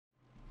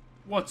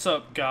What's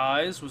up,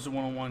 guys?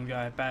 Wizard101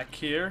 guy back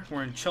here.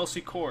 We're in Chelsea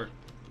Court.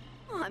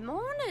 I'm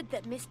honored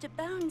that Mr.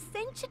 Bones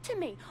sent you to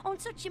me on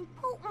such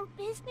important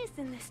business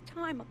in this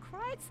time of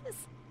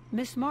crisis.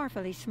 Miss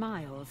Marfley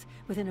smiles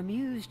with an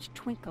amused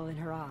twinkle in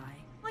her eye.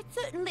 I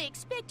certainly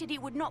expected he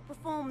would not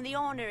perform the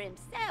honor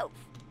himself.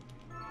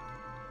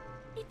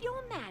 If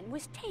your man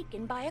was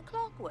taken by a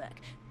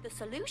clockwork, the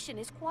solution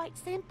is quite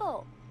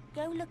simple.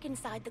 Go look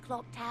inside the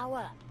clock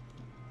tower.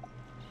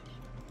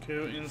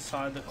 Go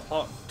inside the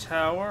clock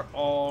tower.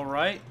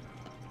 Alright.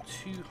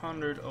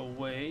 200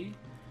 away.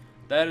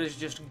 That is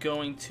just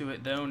going to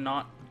it, though,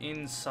 not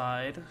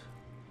inside.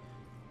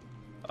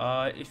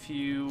 If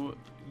you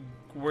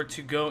were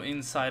to go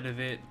inside of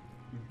it,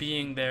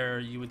 being there,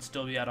 you would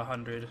still be at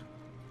 100.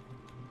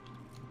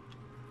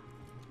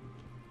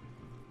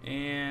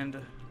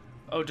 And...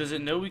 oh, does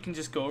it know we can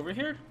just go over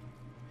here?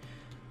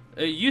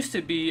 It used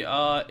to be,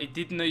 it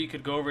didn't know you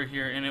could go over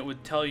here, and it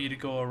would tell you to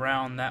go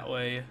around that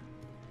way.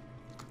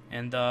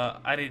 And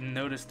I didn't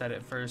notice that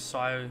at first, so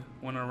I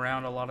went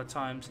around a lot of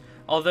times.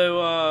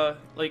 Although,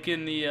 like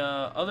in the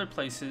other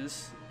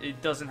places,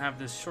 it doesn't have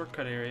this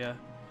shortcut area.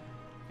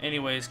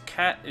 Anyways,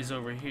 Cat is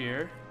over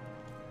here.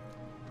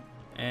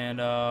 And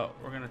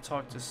we're going to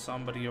talk to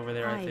somebody over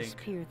there, I think. Eyes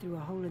peer through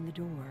a hole in the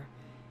door,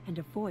 and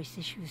a voice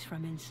issues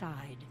from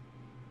inside.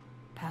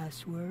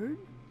 Password?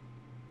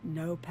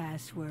 No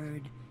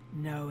password,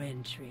 no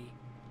entry.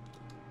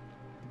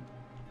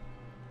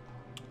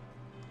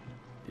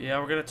 Yeah,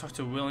 we're gonna talk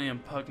to William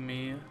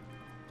Pugme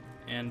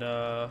and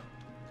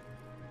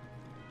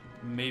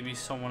maybe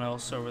someone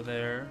else over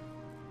there.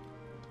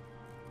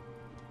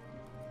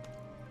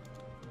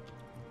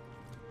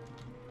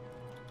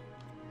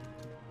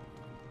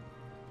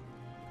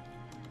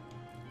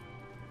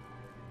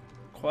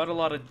 Quite a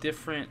lot of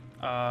different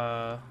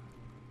what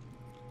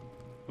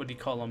do you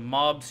call them,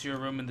 mobs here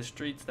roaming the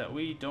streets that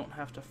we don't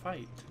have to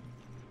fight.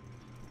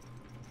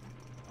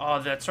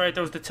 Oh, that's right,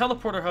 there was the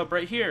teleporter hub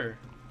right here.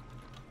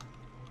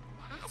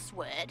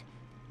 Password?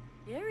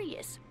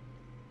 Curious.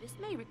 This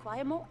may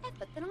require more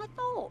effort than I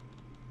thought.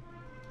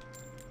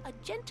 A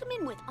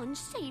gentleman with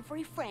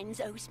unsavory friends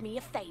owes me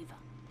a favor.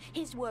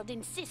 His world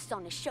insists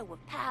on a show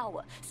of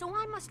power, so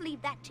I must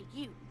leave that to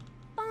you.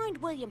 Find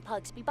William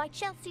Pugsby by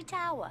Chelsea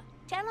Tower.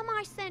 Tell him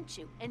I sent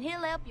you, and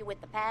he'll help you with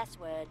the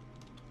password.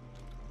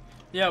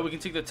 Yeah, we can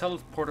take the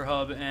teleporter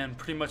hub and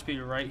pretty much be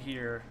right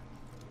here.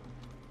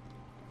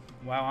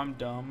 Wow, I'm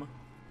dumb.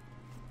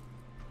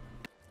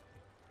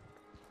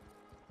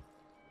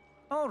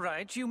 All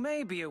right, you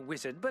may be a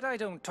wizard, but I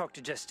don't talk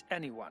to just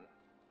anyone.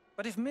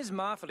 But if Ms.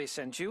 Marfley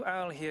sent you,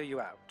 I'll hear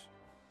you out.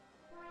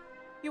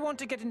 You want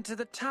to get into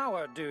the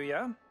tower, do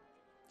ya?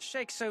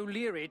 Sheikh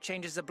O'Leary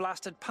changes the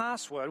blasted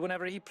password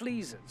whenever he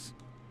pleases.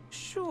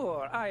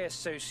 Sure, I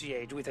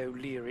associate with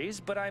O'Leary's,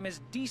 but I'm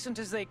as decent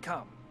as they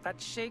come. That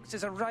Sheikh's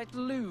is a right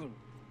loon.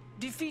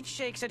 Defeat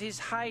Sheikh's at his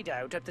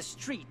hideout at the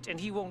street, and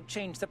he won't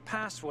change the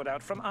password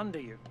out from under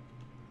you.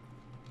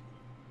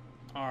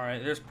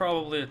 Alright, there's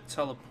probably a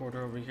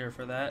teleporter over here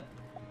for that.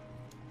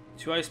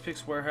 To Ice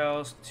Pick's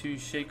warehouse, to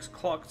Sheikh's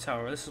clock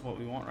tower. This is what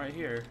we want right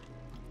here.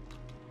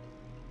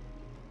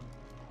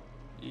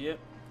 Yep.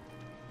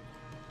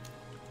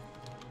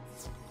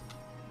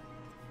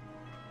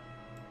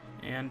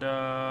 And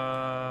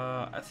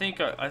I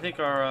think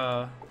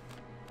our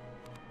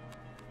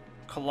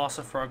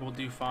Colossifrog will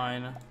do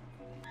fine.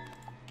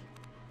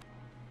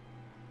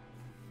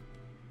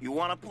 You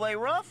want to play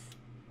rough?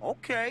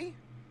 Okay.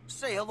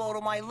 Say hello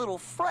to my little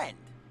friend,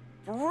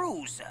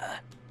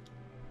 Bruiser.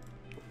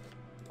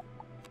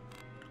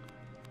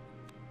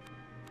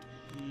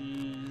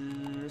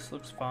 This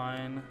looks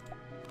fine.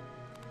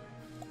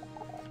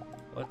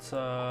 Let's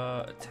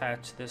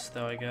attach this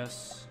though, I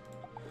guess.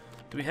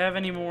 Do we have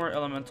any more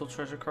elemental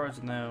treasure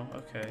cards? No.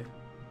 Okay.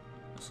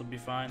 This will be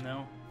fine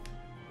though.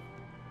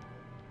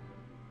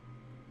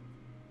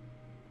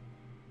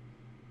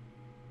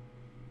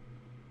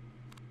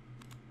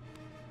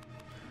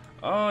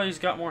 Oh, he's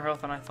got more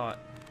health than I thought.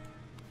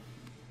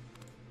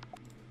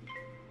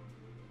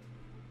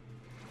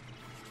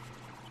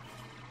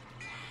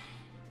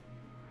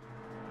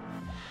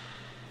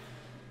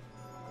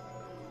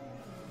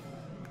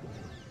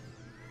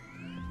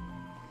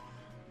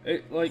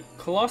 Like,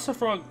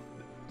 Colossifrog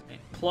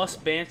plus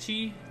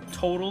Banshee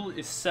total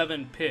is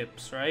 7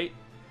 pips, right?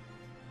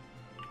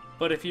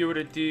 But if you were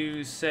to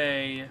do,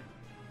 say,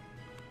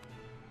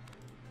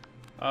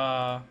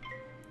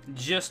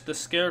 just the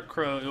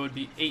Scarecrow, it would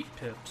be 8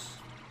 pips.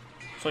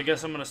 So I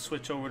guess I'm going to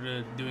switch over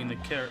to doing the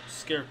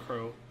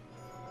Scarecrow.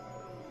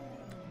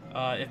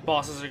 If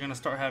bosses are going to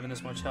start having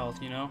this much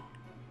health, you know?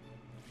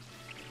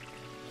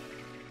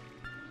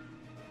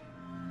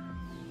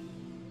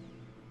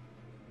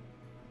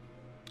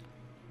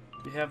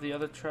 We have the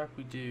other trap,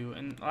 we do.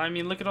 And I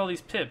mean, look at all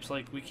these pips.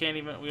 Like, we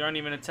aren't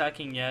even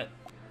attacking yet.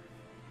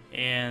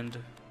 And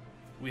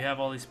we have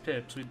all these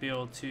pips. We'd be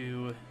able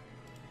to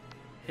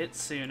hit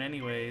soon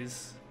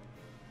anyways.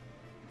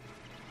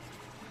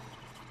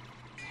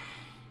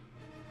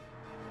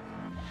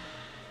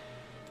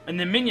 And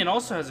the minion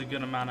also has a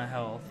good amount of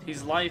health.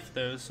 He's life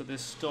though, so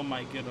this still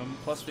might get him.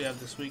 Plus we have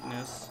this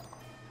weakness.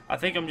 I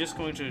think I'm just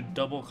going to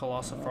double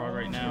Colossal Frog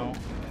right now.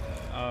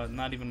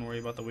 Not even worry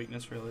about the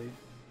weakness really.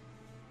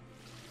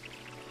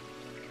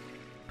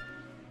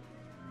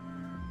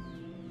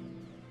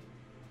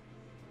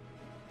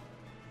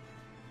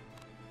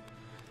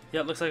 Yeah,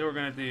 it looks like we're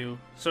gonna do.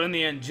 So in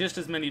the end, just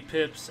as many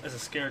pips as a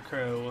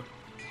Scarecrow,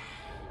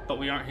 but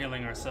we aren't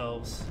healing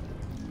ourselves.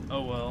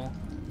 Oh well.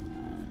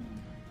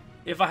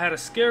 If I had a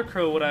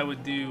Scarecrow, what I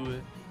would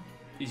do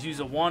is use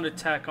a wand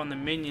attack on the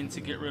minion to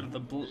get rid of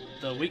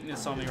the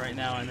weakness on me right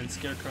now, and then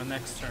Scarecrow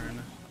next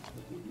turn.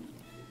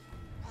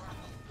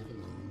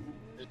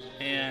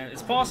 And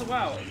it's possible.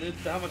 Wow,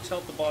 how much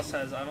health the boss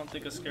has. I don't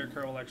think a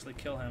Scarecrow will actually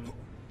kill him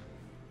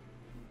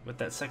with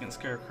that second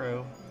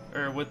Scarecrow.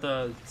 Or with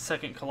the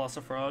second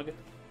Colossal Frog.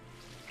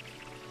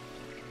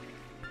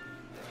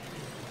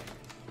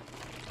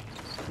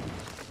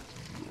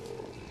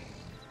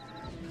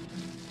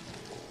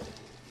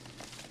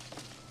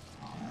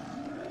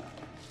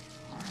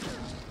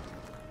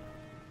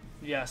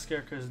 Yeah,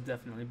 Scarecrow is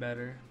definitely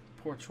better.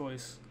 Poor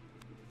choice.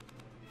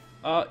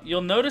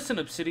 You'll notice an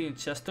obsidian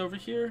chest over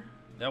here.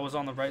 That was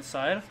on the right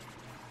side.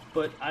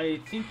 But I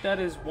think that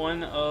is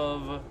one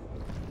of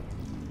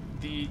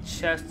the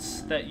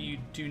chests that you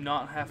do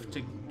not have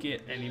to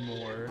get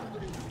anymore,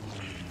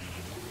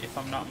 if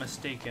I'm not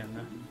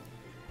mistaken.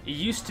 It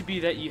used to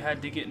be that you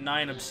had to get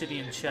 9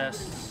 obsidian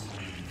chests,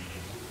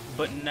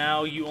 but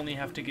now you only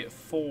have to get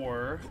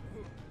 4.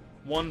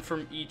 1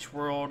 from each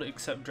world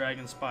except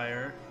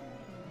Dragonspire.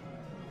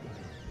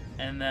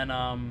 And then,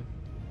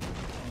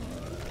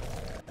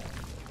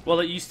 well,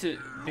 it used to,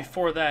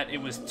 before that, it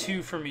was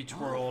 2 from each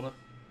world,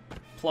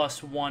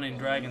 plus 1 in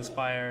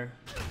Dragonspire.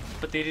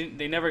 But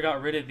they never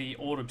got rid of the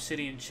old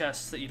obsidian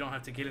chests that you don't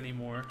have to get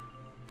anymore.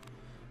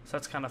 So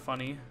that's kind of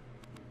funny.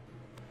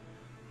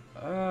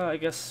 I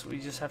guess we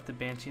just have to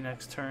Banshee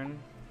next turn.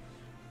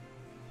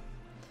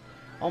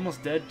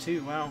 Almost dead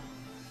too, wow.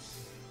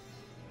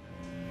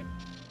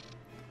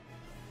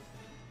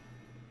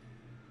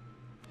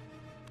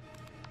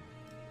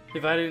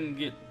 If I didn't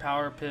get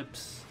power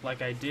pips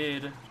like I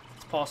did,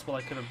 it's possible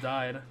I could have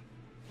died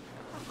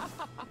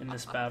in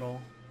this battle.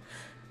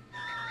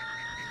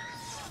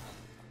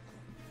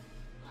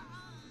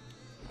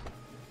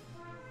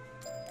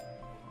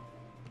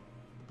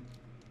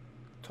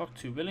 Talk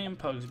to William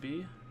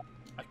Pugsby.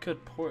 I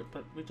could port,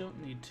 but we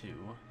don't need to.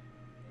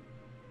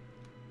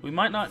 We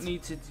might not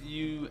need to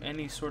do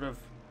any sort of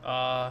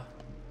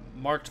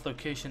marked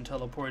location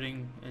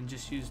teleporting and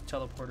just use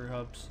teleporter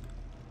hubs.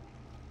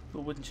 A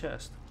wooden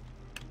chest.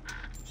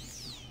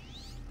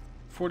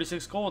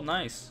 46 gold,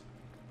 nice.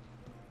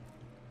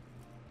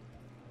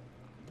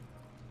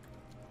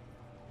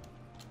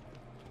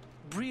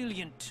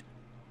 Brilliant.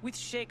 With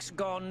Shakes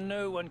gone,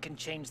 no one can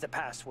change the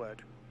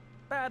password.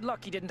 Bad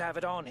luck he didn't have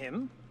it on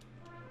him.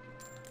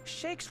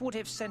 Shakes would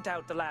have sent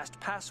out the last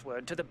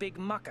password to the big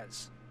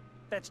muckers.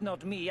 That's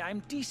not me,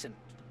 I'm decent.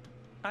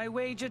 I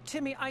wager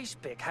Timmy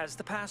Icepick has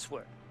the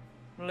password.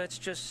 Let's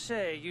just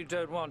say you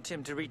don't want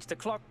him to reach the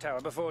clock tower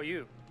before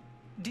you.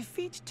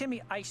 Defeat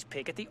Timmy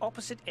Icepick at the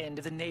opposite end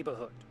of the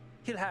neighborhood.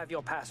 He'll have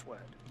your password.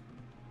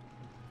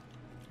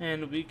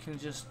 And we can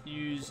just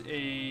use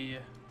a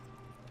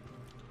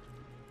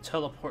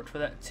teleport for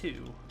that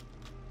too.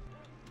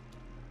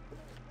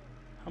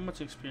 How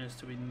much experience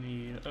do we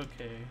need?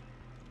 Okay.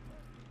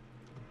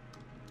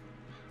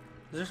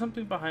 Is there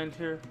something behind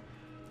here?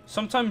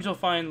 Sometimes you'll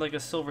find like a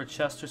silver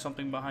chest or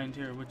something behind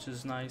here, which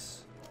is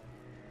nice.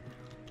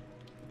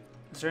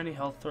 Is there any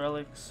health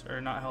relics? Or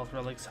not health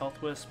relics,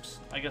 health wisps?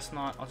 I guess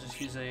not. I'll just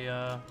use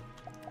a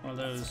one of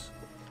those.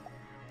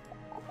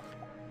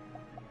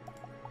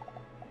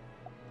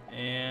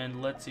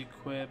 And let's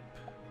equip...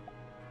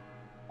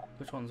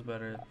 Which one's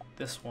better?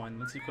 This one.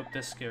 Let's equip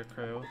this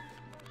Scarecrow.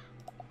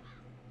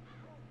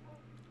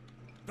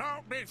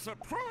 Don't be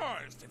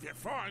surprised if you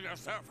find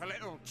yourself a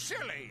little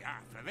chilly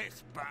after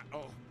this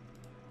battle.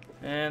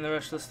 And the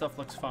rest of the stuff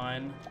looks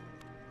fine.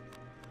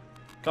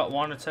 Got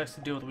wand attacks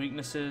to deal with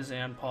weaknesses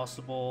and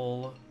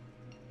possible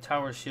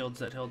tower shields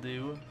that he'll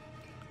do.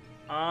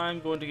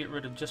 I'm going to get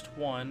rid of just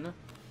one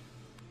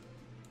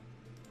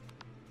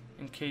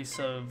in case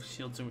of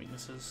shields and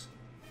weaknesses.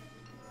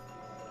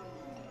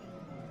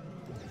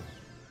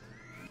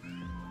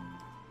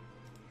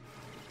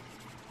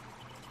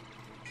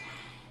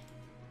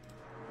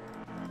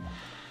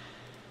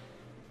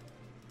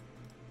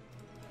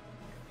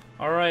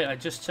 Alright, I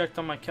just checked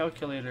on my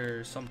calculator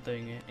or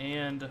something,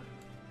 and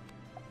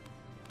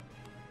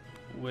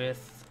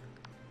with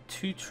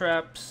 2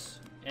 traps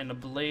and a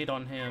blade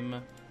on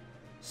him,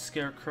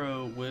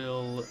 Scarecrow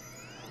will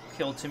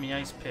kill Timmy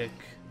Icepick.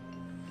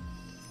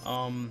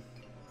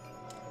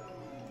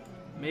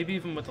 Maybe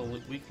even with a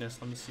weakness,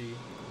 let me see.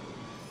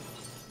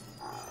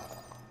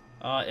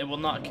 It will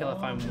not kill if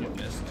I'm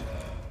weaknessed.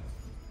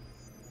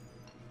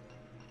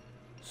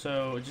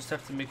 So, just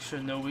have to make sure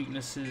no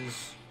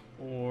weaknesses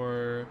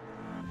or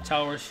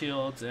tower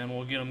shields, and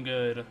we'll get them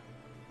good.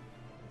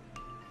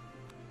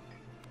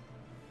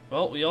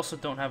 Well, we also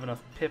don't have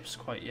enough pips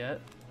quite yet.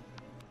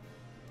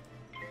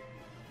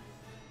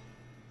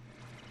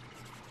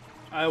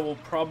 I will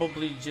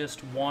probably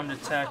just wand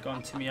attack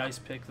onto me Ice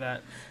Pick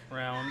that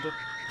round.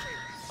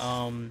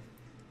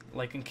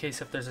 Like in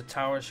case if there's a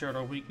tower shield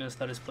or weakness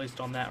that is placed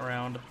on that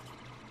round.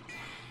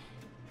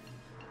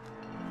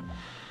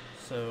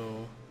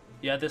 So,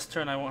 yeah, this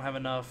turn I won't have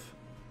enough.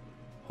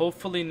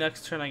 Hopefully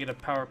next turn I get a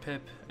power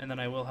pip, and then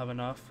I will have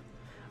enough.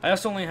 I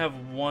also only have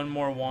one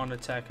more wand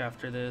attack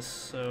after this,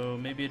 so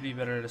maybe it'd be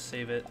better to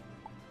save it.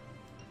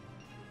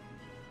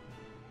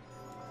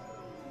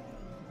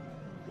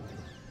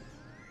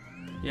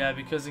 Yeah,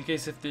 because in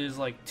case if there's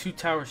like 2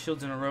 tower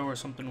shields in a row or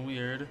something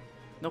weird.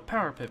 No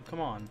power pip, come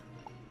on.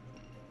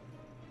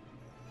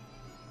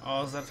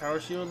 Oh, is that a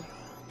tower shield?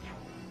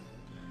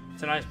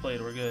 It's an ice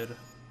blade, we're good.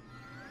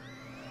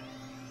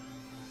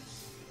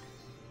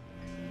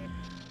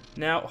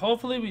 Now,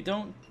 hopefully we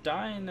don't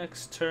die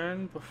next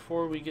turn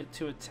before we get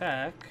to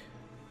attack.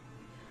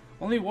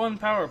 Only 1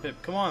 power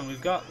pip, come on,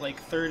 we've got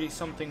like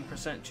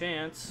 30-something%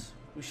 chance.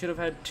 We should have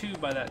had 2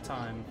 by that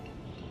time.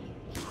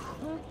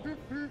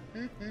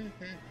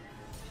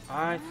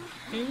 I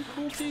think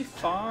we'll be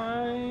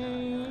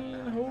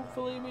fine.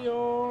 Hopefully we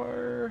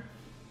are.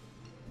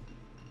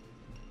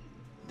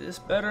 This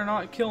better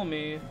not kill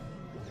me.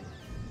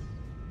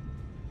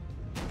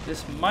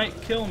 This might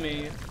kill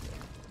me.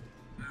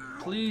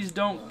 Please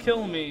don't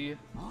kill me.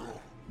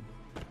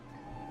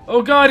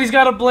 Oh god, he's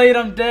got a blade,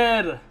 I'm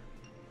dead.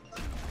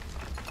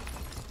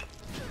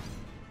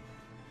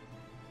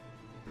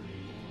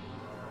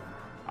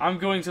 I'm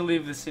going to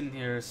leave this in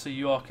here so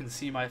you all can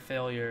see my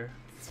failure.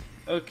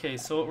 Okay,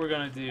 so what we're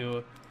gonna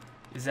do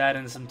is add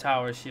in some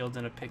tower shields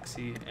and a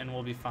pixie, and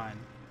we'll be fine.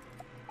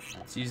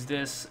 Let's use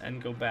this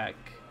and go back.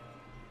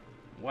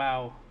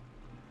 Wow.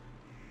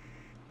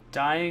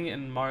 Dying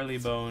in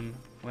Marleybone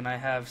when I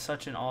have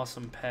such an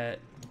awesome pet.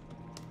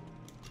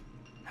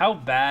 How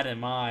bad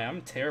am I?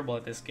 I'm terrible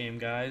at this game,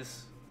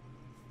 guys.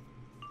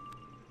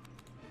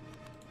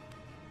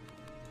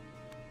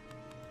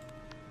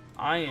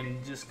 I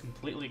am just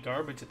completely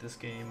garbage at this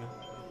game.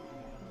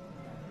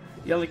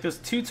 Yeah, like those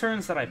 2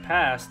 turns that I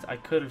passed, I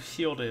could have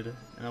shielded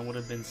and I would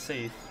have been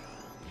safe.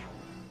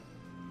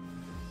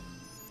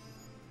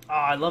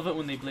 Ah, I love it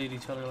when they blade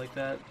each other like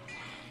that.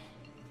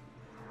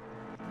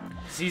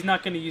 'Cause he's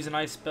not going to use an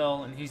ice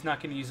spell and he's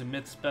not going to use a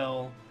myth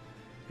spell.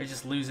 They're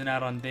just losing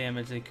out on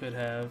damage they could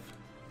have.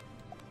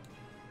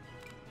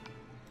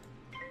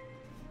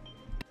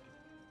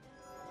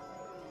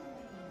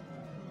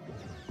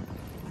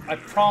 I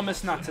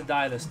promise not to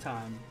die this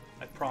time.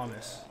 I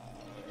promise.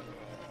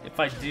 If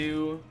I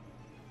do,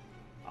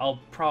 I'll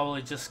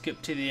probably just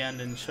skip to the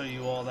end and show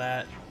you all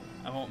that.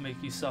 I won't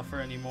make you suffer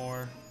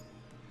anymore.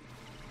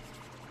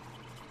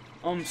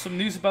 Some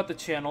news about the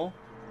channel.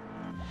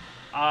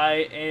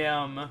 I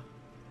am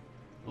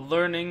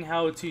learning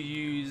how to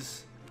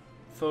use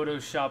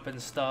Photoshop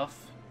and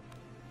stuff.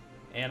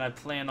 And I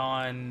plan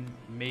on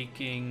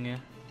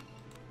making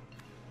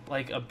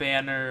like a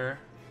banner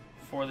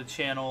for the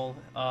channel.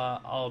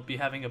 I'll be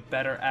having a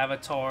better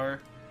avatar,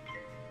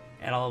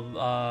 and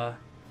I'll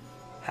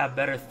have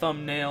better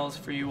thumbnails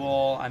for you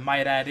all. I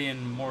might add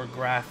in more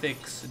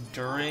graphics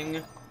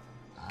during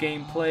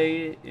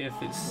gameplay if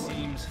it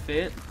seems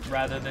fit,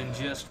 rather than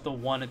just the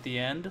one at the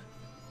end.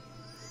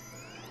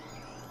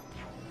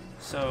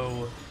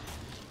 So,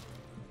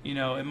 you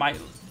know, it might,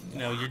 you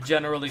know, your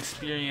general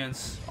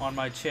experience on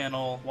my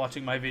channel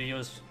watching my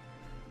videos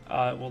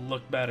will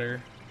look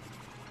better.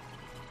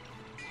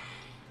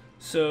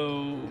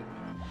 So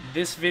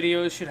this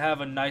video should have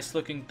a nice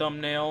looking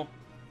thumbnail.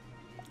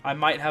 I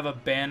might have a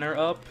banner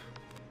up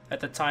at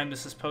the time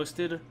this is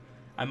posted.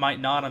 I might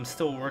not. I'm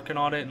still working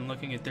on it and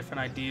looking at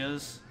different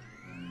ideas.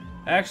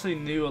 I actually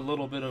knew a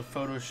little bit of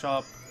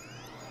Photoshop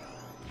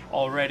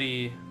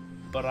already,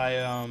 but I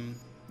am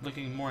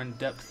looking more in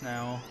depth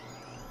now.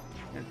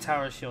 And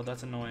tower shield,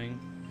 that's annoying.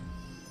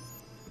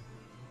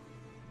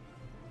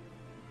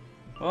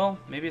 Well,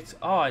 maybe it's...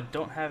 Oh, I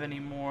don't have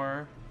any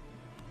more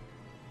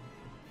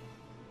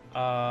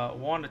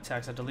wand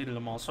attacks. I deleted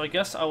them all. So I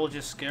guess I will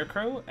just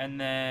Scarecrow and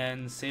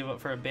then save up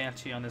for a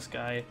Banshee on this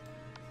guy.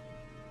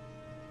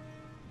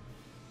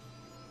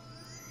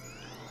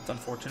 It's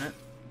unfortunate.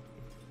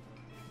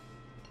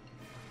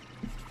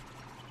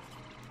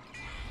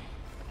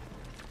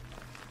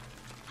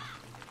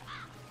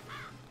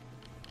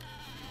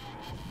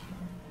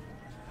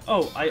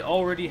 Oh, I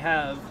already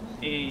have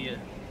a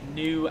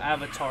new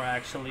avatar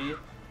actually,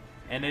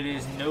 and it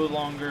is no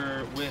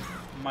longer with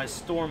my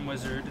Storm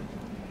Wizard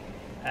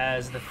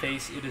as the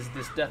face. It is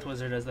this Death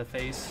Wizard as the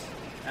face,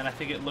 and I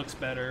think it looks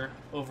better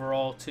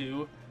overall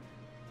too.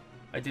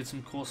 I did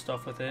some cool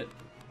stuff with it.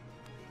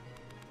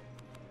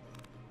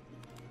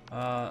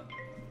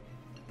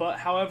 But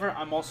however,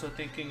 I'm also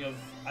thinking of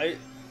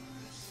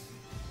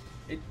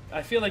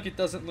I feel like it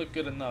doesn't look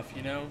good enough,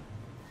 you know?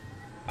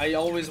 I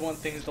always want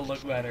things to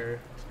look better.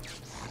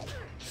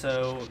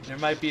 So there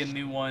might be a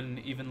new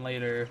one even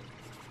later.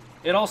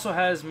 It also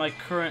has my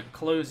current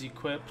clothes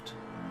equipped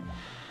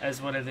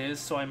as what it is,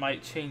 so I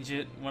might change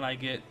it when I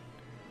get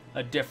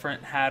a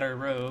different hat or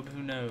robe.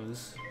 Who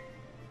knows?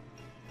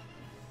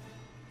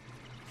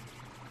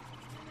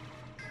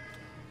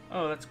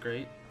 Oh, that's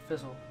great.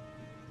 Fizzle.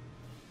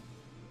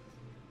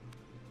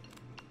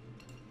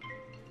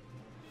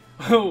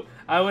 Oh,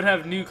 I would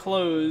have new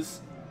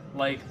clothes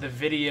like the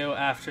video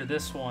after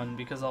this one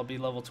because I'll be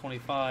level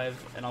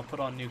 25 and I'll put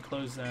on new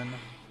clothes then.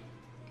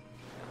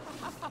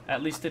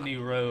 At least a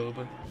new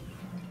robe.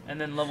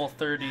 And then level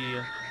 30,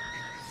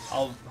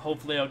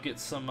 hopefully I'll get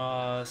some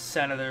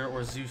Senator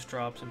or Zeus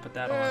drops and put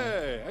that on.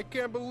 Hey, I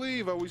can't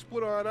believe I was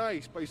put on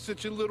ice by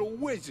such a little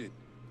wizard.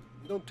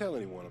 Don't tell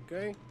anyone,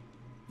 okay?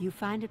 You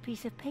find a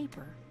piece of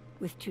paper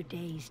with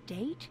today's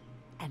date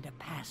and a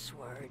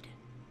password.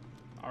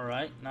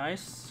 Alright,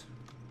 nice.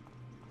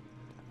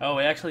 Oh,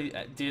 we actually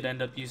did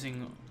end up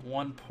using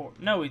one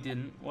port. No, we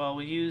didn't. Well,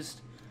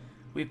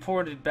 we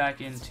ported back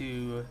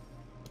into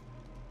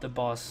the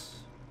boss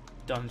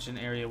dungeon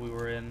area we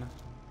were in.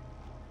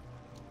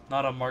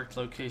 Not a marked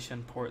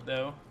location port,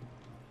 though.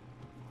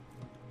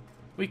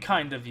 We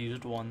kind of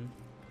used one.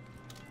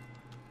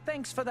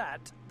 Thanks for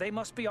that. They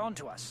must be on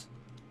to us.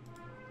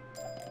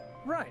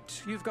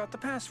 Right, you've got the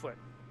password.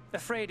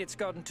 Afraid it's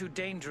gotten too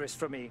dangerous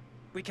for me.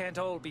 We can't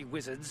all be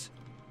wizards.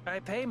 I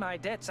pay my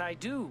debts, I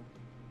do.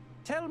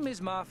 Tell Ms.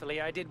 Marfley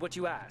I did what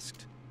you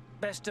asked.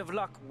 Best of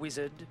luck,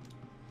 wizard.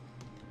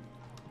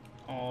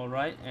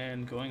 Alright,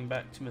 and going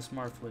back to Miss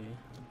Marfley.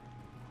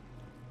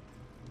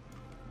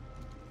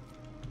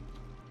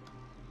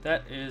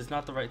 That is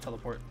not the right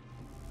teleport.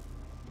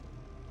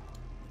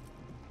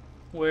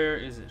 Where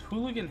is it?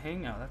 Hooligan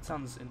Hangout. That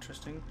sounds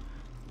interesting.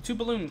 To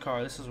Balloon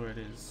Car. This is where it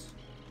is.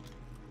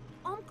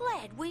 I'm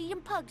glad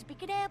William Pugsby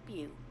could help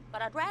you,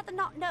 but I'd rather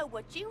not know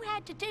what you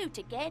had to do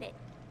to get it.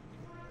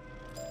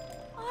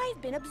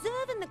 I've been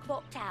observing the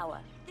clock tower.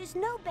 There's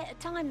no better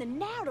time than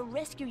now to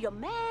rescue your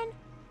man.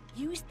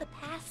 Use the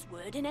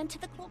password and enter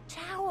the clock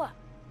tower.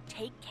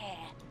 Take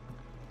care.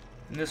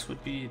 And this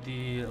would be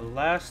the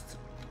last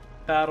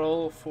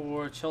battle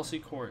for Chelsea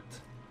Court.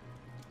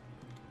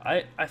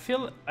 I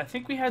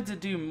think we had to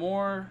do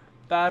more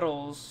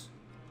battles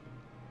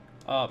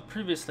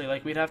previously.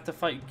 Like we'd have to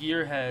fight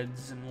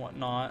gearheads and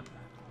whatnot.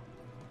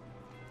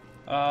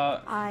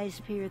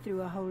 Eyes peer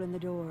through a hole in the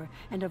door,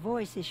 and a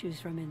voice issues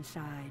from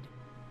inside.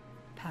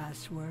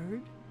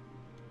 Password?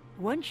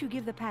 Once you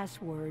give the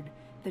password,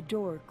 the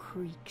door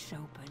creaks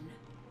open.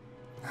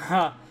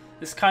 Ha!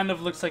 This kind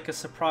of looks like a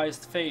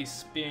surprised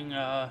face, being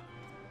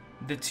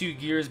the two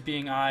gears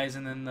being eyes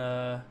and then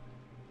the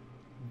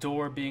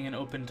door being an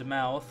opened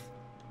mouth.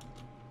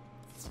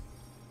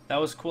 That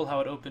was cool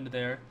how it opened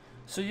there.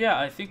 So yeah,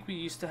 I think we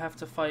used to have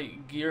to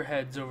fight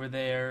gearheads over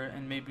there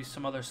and maybe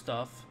some other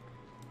stuff.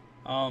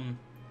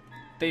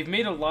 They've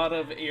made a lot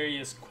of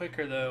areas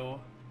quicker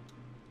though.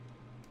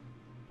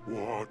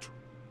 What?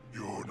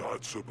 You're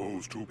not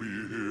supposed to be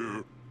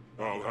here.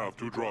 I'll have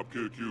to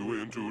dropkick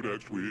you into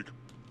next week.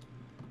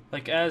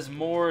 Like as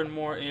more and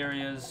more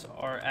areas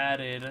are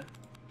added,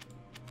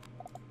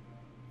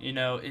 you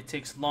know, it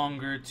takes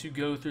longer to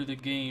go through the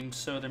game,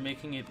 so they're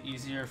making it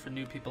easier for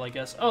new people, I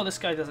guess. Oh, this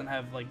guy doesn't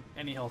have like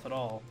any health at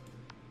all.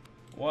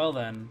 Well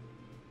then,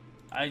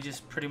 I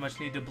just pretty much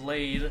need to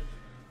blade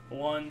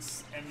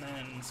once and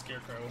then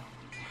Scarecrow.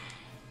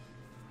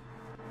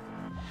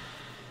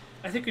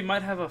 I think we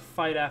might have a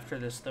fight after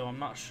this though, I'm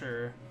not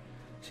sure.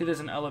 See,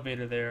 there's an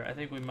elevator there. I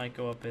think we might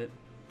go up it.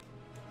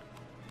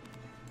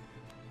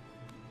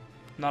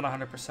 Not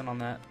 100% on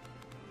that.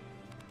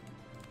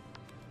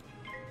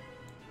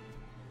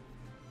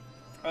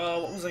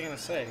 What was I gonna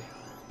say?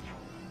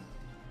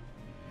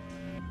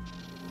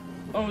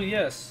 Oh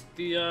yes,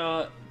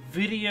 the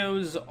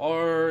videos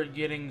are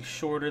getting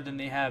shorter than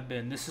they have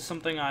been. This is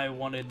something I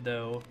wanted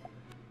though,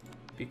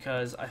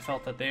 because I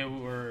felt that they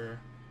were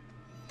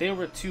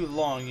too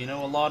long, you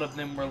know. A lot of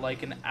them were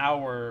like an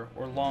hour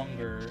or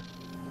longer.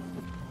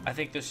 I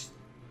think this,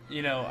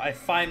 you know, I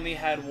finally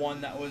had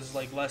one that was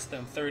like less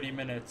than 30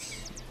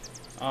 minutes.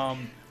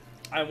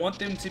 I want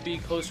them to be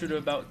closer to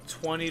about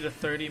 20 to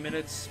 30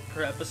 minutes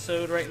per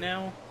episode right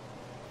now.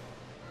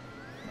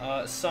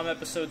 Some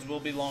episodes will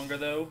be longer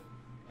though.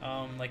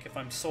 Like if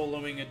I'm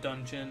soloing a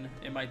dungeon,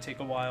 it might take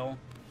a while.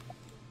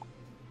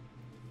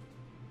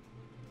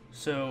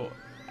 So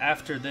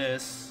after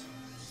this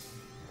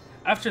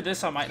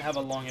I might have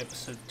a long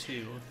episode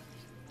too.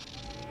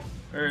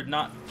 Or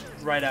not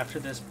right after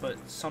this, but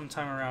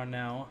sometime around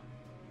now.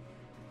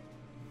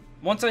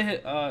 Once I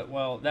hit,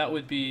 well, that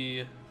would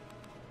be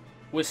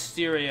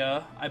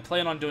Wisteria. I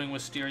plan on doing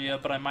Wisteria,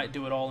 but I might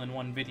do it all in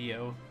one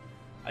video.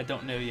 I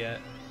don't know yet.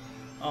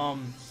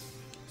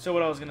 So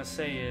what I was gonna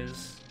say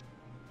is,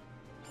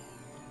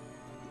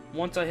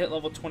 once I hit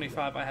level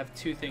 25, I have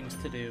two things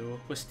to do.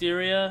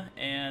 Wisteria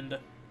and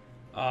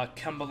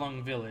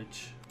Kembalung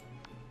Village.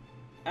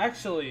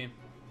 Actually,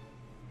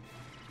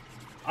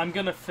 I'm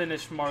gonna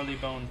finish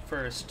Marleybone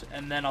first,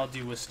 and then I'll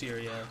do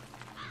Wisteria.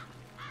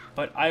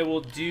 But I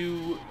will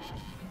do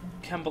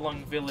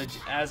Kembalung Village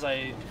as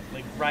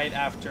right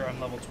after I'm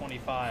level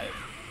 25.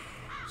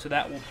 So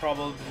that will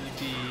probably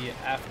be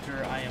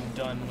after I am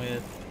done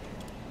with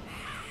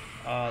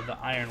the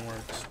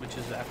ironworks, which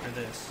is after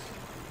this.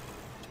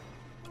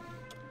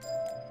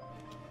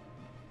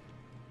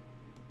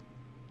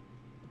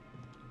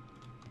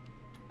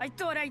 I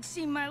thought I'd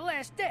seen my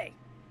last day.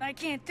 I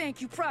can't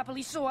thank you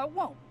properly, so I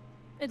won't.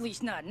 At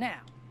least not now.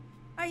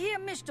 I hear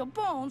Mr.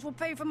 Bones will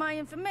pay for my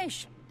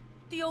information.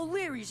 The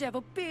O'Learys have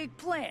a big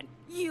plan.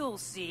 You'll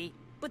see.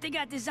 But they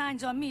got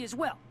designs on me as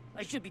well.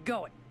 I should be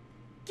going.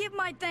 Give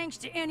my thanks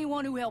to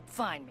anyone who helped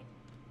find me.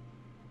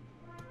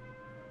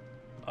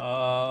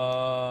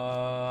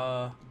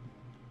 I'm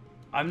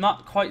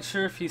not quite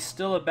sure if he's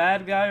still a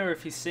bad guy or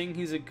if he's saying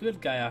he's a good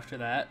guy after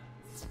that.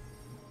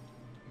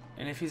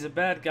 And if he's a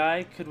bad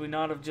guy, could we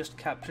not have just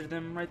captured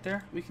them right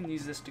there? We can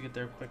use this to get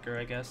there quicker,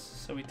 I guess.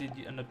 So we did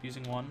end up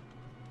using one.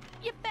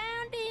 You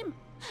found him!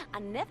 I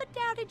never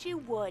doubted you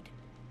would.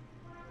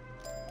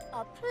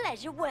 A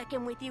pleasure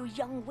working with you,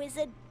 young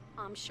wizard.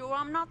 I'm sure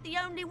I'm not the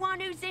only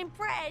one who's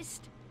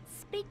impressed.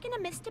 Speaking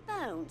of Mr.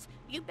 Bones,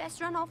 you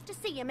best run off to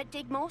see him at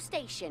Digmore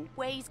Station,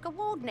 where he's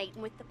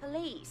coordinating with the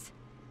police.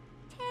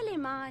 Tell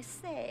him I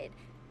said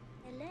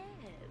hello.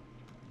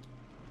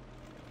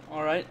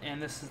 Alright, and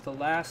this is the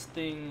last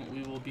thing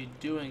we will be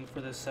doing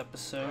for this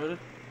episode.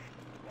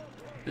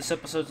 This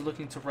episode's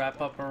looking to wrap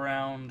up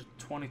around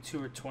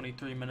 22 or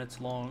 23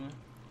 minutes long.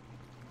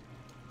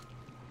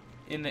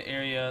 In the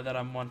area that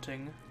I'm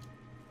wanting.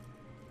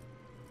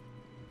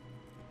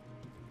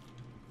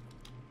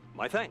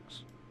 My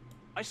thanks.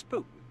 I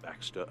spoke with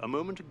Baxter a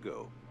moment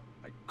ago.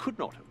 I could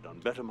not have done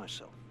better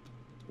myself.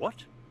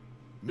 What?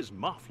 Miss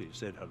Marfley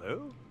said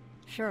hello?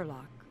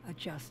 Sherlock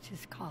adjusts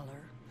his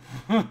collar.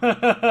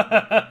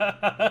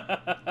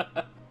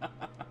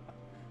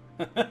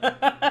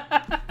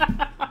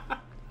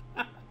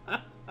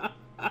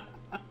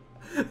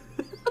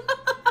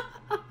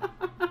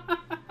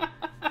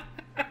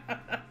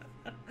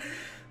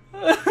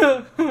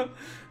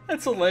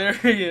 That's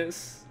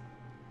hilarious.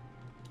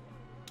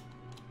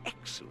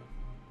 Excellent.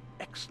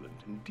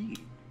 Excellent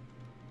indeed.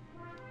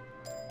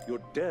 Your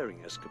daring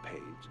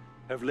escapades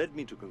have led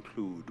me to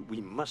conclude we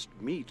must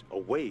meet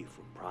away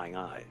from prying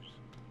eyes.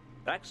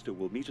 Baxter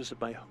will meet us at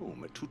my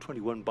home at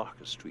 221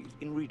 Barker Street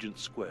in Regent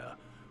Square.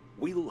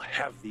 We'll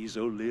have these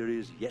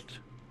O'Learys yet.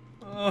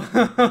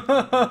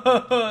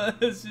 Oh,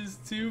 this is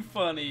too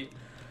funny.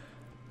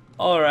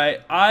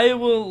 Alright, I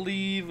will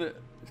leave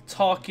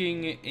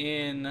talking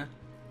in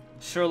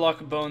Sherlock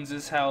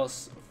Bones'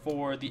 house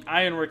for the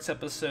Ironworks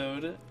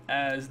episode,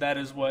 as that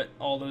is what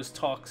all those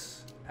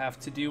talks have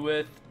to do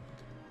with.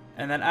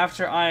 And then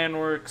after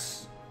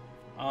Ironworks,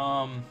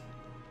 I'll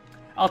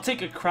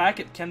take a crack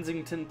at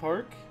Kensington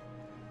Park.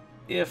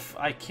 If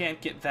I can't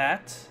get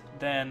that,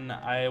 then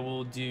I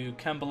will do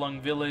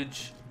Kembelung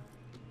Village,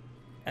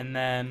 and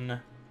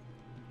then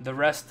the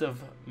rest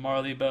of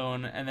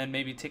Marleybone, and then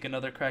maybe take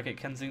another crack at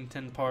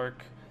Kensington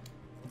Park.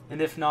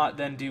 And if not,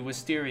 then do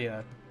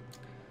Wisteria.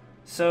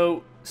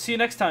 So, see you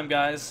next time,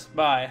 guys.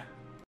 Bye.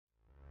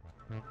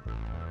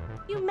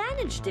 You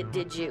managed it,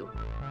 did you?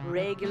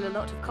 Regular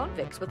lot of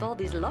convicts with all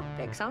these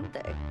lockpicks, aren't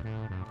they?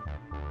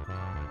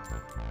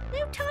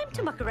 No time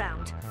to muck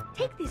around.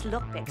 Take these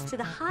lockpicks to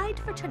the Hyde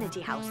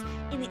Fraternity House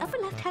in the upper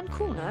left-hand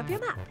corner of your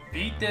map.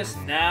 Beat this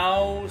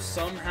now,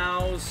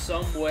 somehow,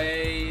 some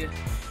way.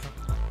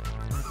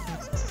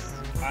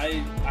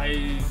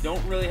 I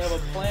don't really have a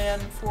plan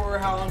for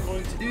how I'm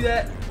going to do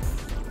that.